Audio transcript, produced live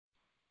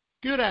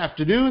Good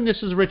afternoon.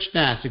 This is Rich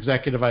Nass,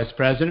 Executive Vice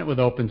President with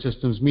Open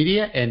Systems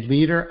Media and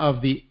leader of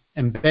the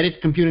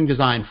Embedded Computing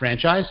Design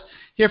franchise,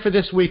 here for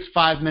this week's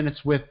 5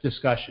 Minutes with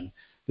discussion.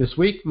 This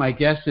week, my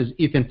guest is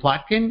Ethan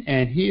Plotkin,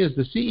 and he is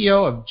the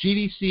CEO of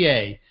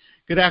GDCA.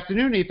 Good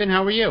afternoon, Ethan.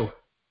 How are you?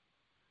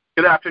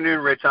 Good afternoon,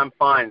 Rich. I'm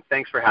fine.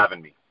 Thanks for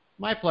having me.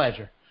 My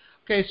pleasure.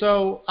 Okay,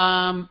 so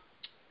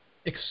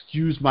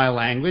excuse my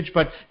language,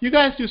 but you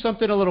guys do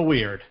something a little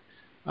weird.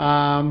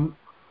 And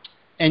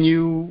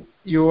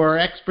your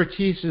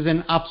expertise is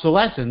in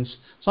obsolescence,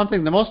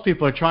 something that most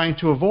people are trying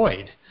to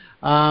avoid.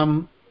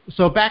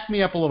 So back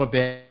me up a little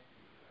bit.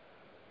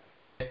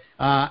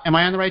 Am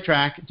I on the right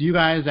track? Do you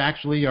guys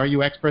actually, are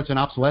you experts in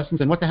obsolescence?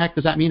 And what the heck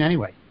does that mean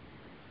anyway?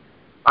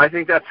 I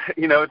think that's,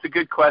 it's a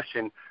good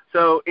question.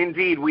 So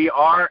indeed, we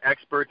are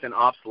experts in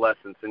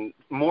obsolescence. And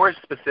more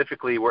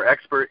specifically, we're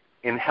expert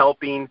in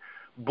helping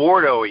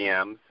board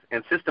OEMs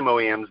and system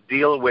OEMs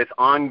deal with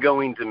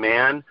ongoing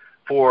demand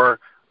for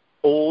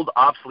old,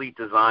 obsolete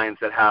designs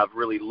that have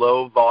really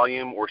low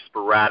volume or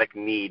sporadic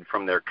need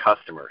from their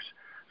customers.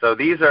 So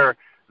these are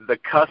the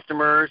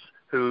customers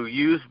who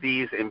use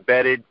these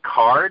embedded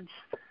cards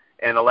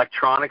and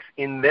electronics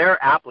in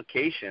their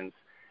applications,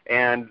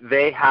 and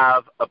they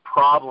have a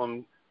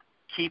problem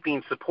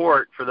keeping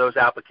support for those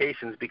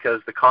applications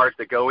because the cards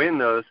that go in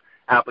those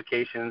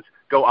applications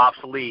go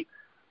obsolete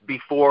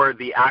before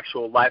the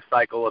actual life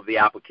cycle of the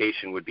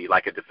application would be,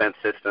 like a defense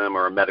system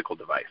or a medical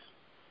device.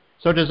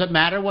 So does it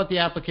matter what the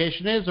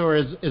application is, or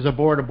is a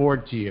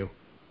board to you?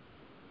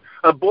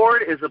 A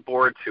board is a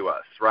board to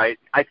us, right?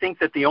 I think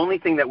that the only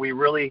thing that we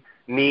really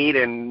need,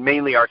 and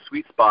mainly our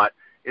sweet spot,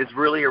 is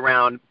really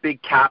around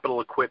big capital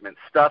equipment,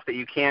 stuff that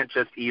you can't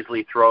just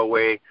easily throw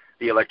away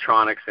the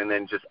electronics and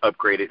then just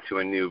upgrade it to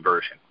a new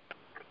version.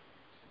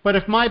 But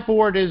if my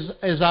board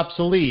is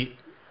obsolete,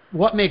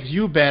 what makes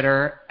you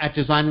better at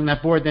designing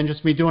that board than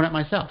just me doing it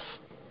myself?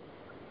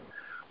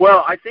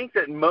 Well, I think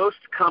that most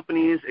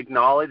companies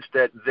acknowledge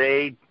that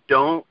they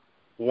don't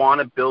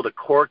want to build a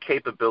core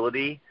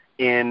capability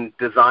in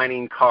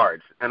designing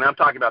cards. And I'm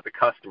talking about the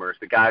customers,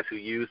 the guys who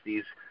use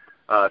these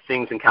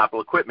things in capital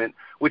equipment,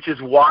 which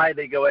is why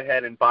they go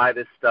ahead and buy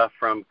this stuff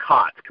from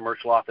COTS,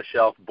 commercial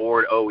off-the-shelf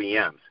board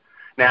OEMs.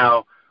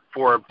 Now,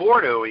 for a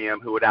board OEM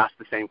who would ask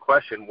the same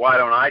question, why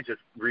don't I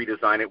just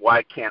redesign it?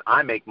 Why can't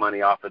I make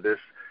money off of this?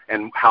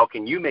 And how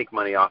can you make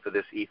money off of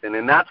this, Ethan?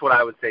 And that's what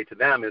I would say to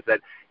them is that,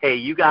 hey,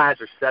 you guys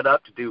are set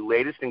up to do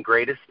latest and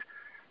greatest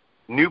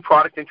new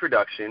product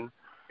introduction.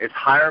 It's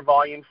higher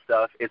volume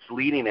stuff. It's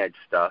leading edge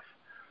stuff.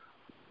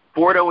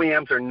 Board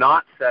OEMs are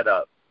not set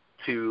up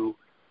to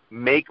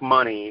make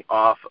money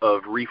off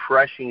of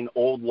refreshing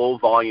old low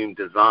volume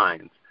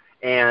designs.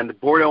 And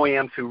board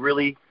OEMs who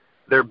really,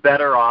 they're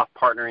better off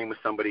partnering with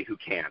somebody who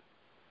can.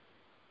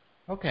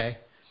 Okay.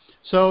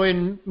 So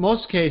in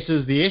most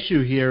cases, the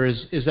issue here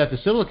is that the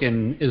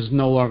silicon is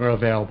no longer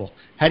available.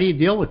 How do you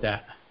deal with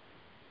that?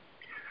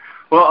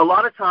 Well, a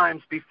lot of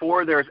times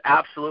before there's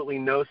absolutely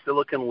no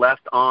silicon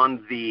left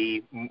on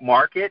the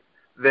market,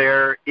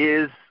 there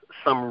is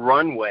some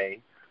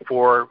runway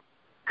for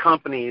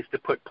companies to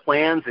put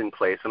plans in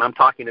place, and I'm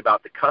talking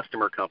about the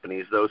customer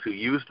companies, those who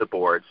use the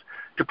boards,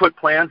 to put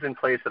plans in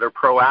place that are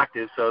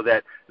proactive so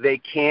that they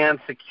can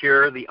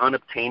secure the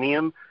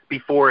unobtainium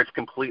before it's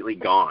completely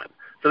gone.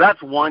 So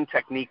that's one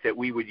technique that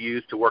we would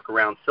use to work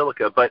around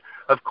silica. But,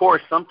 of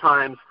course,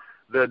 sometimes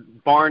the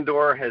barn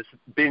door has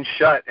been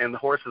shut and the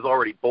horse is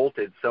already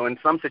bolted. So in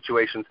some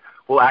situations,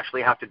 we'll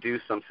actually have to do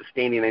some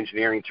sustaining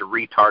engineering to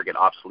retarget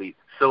obsolete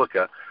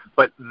silica.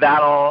 But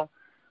that all,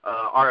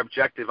 our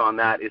objective on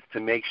that is to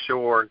make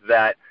sure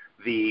that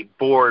the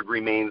board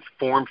remains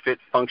form, fit,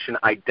 function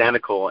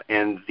identical,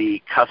 and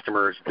the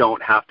customers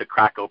don't have to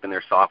crack open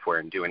their software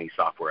and do any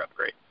software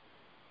upgrade.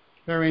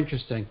 Very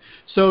interesting.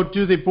 So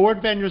do the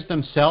board vendors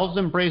themselves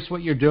embrace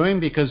what you're doing?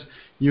 Because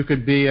you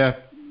could be I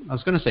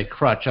was going to say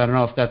crutch. I don't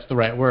know if that's the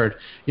right word.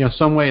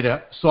 Some way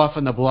to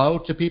soften the blow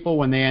to people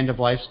when they end of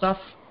life stuff?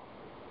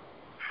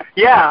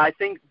 Yeah, I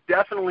think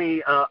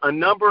definitely a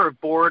number of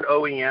board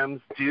OEMs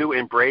do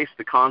embrace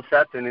the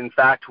concept. And in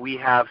fact, we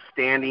have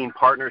standing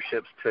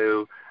partnerships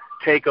to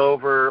take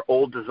over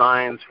old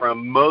designs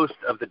from most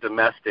of the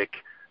domestic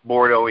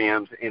board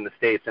OEMs in the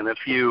States and a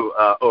few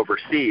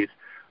overseas.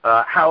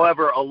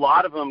 However, a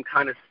lot of them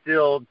kind of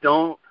still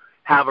don't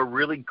have a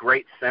really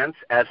great sense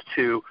as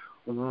to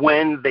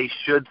when they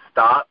should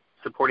stop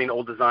supporting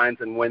old designs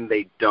and when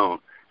they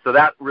don't. So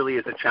that really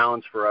is a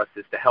challenge for us,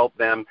 is to help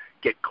them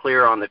get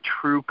clear on the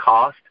true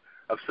cost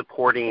of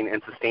supporting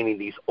and sustaining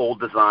these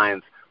old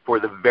designs for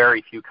the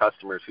very few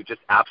customers who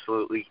just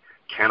absolutely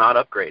cannot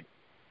upgrade.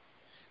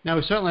 Now,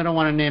 we certainly don't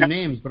want to name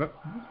names, but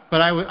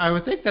I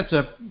would think that's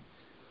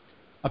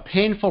a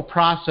painful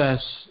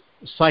process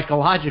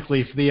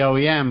psychologically for the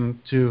OEM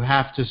to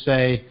have to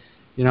say,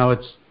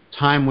 it's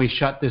time we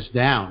shut this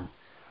down.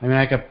 I mean,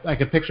 I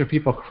could picture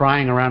people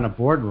crying around a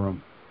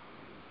boardroom.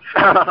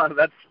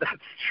 That's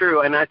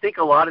true, and I think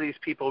a lot of these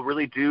people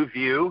really do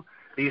view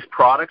these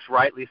products,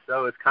 rightly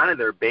so, as kind of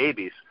their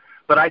babies.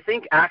 But I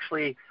think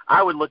actually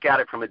I would look at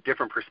it from a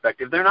different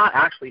perspective. They're not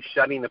actually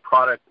shutting the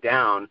product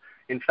down.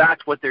 In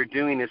fact, what they're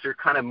doing is they're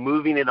kind of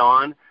moving it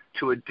on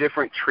to a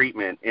different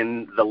treatment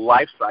in the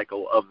life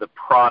cycle of the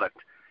product.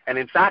 And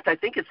in fact, I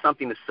think it's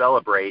something to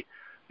celebrate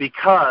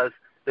because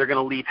they're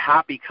going to leave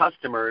happy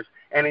customers,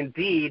 and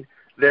indeed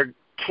they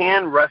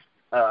can rest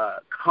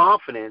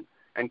confident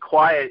and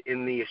quiet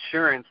in the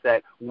assurance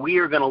that we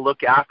are going to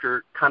look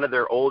after kind of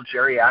their old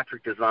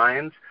geriatric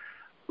designs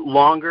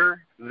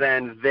longer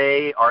than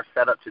they are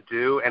set up to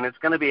do, and it's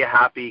going to be a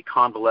happy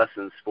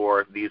convalescence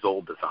for these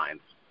old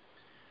designs.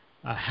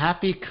 A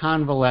happy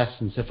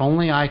convalescence. If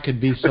only I could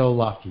be so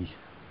lucky.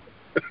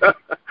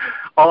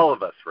 All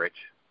of us, Rich.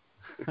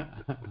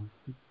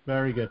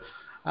 Very good.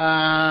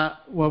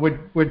 Well,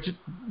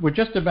 we're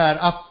just about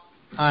up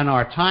on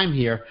our time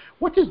here.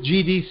 What does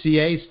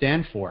GDCA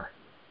stand for?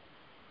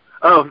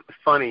 Oh,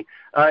 funny.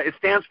 It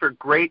stands for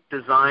Great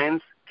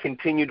Designs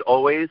Continued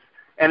Always,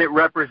 and it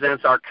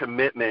represents our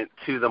commitment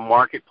to the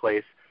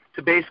marketplace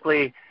to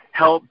basically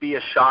help be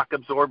a shock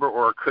absorber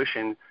or a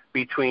cushion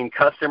between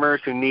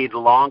customers who need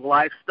long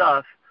life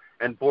stuff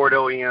and board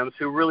OEMs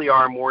who really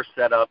are more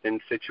set up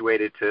and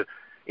situated to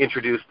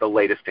introduce the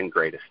latest and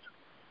greatest.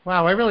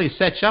 Wow, I really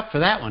set you up for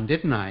that one,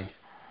 didn't I?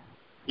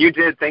 You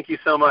did. Thank you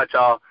so much.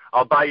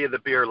 I'll buy you the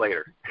beer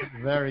later.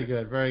 Very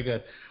good, very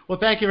good. Well,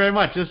 thank you very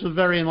much. This was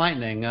very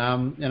enlightening,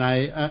 and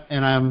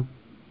I'm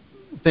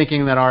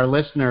thinking that our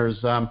listeners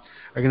are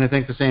going to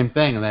think the same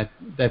thing, that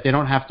they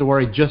don't have to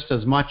worry just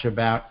as much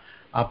about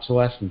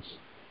obsolescence.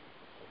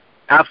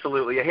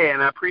 Absolutely. Hey,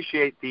 and I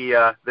appreciate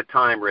the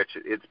time, Rich.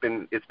 It's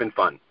been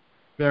fun.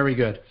 Very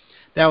good.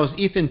 That was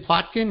Ethan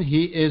Plotkin.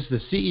 He is the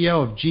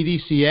CEO of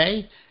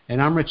GDCA,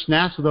 and I'm Rich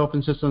Nass with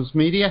Open Systems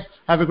Media.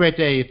 Have a great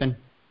day, Ethan.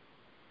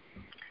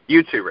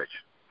 You too, Rich.